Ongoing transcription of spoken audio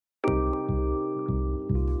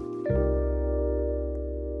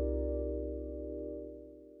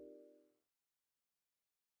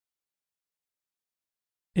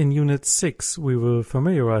In Unit 6, we will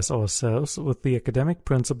familiarize ourselves with the academic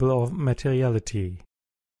principle of materiality.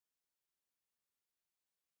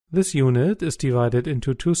 This unit is divided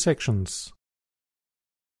into two sections.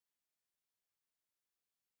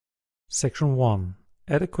 Section 1.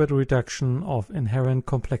 Adequate reduction of inherent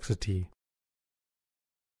complexity.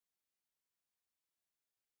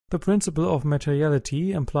 The principle of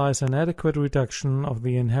materiality implies an adequate reduction of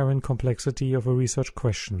the inherent complexity of a research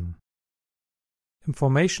question.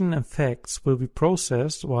 Information and facts will be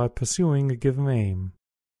processed while pursuing a given aim.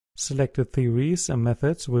 Selected theories and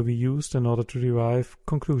methods will be used in order to derive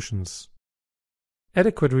conclusions.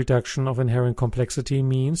 Adequate reduction of inherent complexity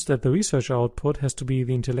means that the research output has to be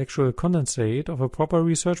the intellectual condensate of a proper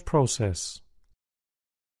research process.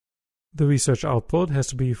 The research output has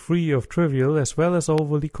to be free of trivial as well as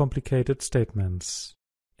overly complicated statements.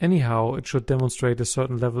 Anyhow, it should demonstrate a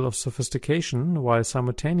certain level of sophistication while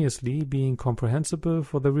simultaneously being comprehensible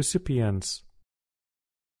for the recipients.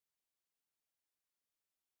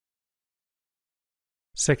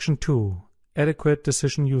 Section 2. Adequate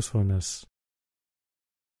decision usefulness.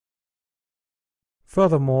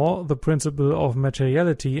 Furthermore, the principle of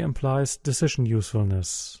materiality implies decision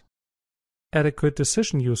usefulness. Adequate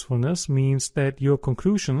decision usefulness means that your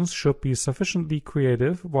conclusions should be sufficiently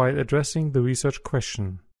creative while addressing the research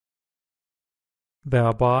question.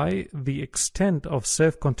 Thereby, the extent of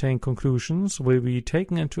self-contained conclusions will be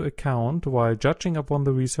taken into account while judging upon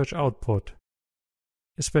the research output.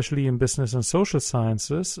 Especially in business and social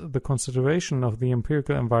sciences, the consideration of the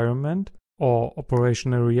empirical environment or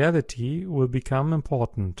operational reality will become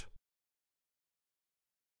important.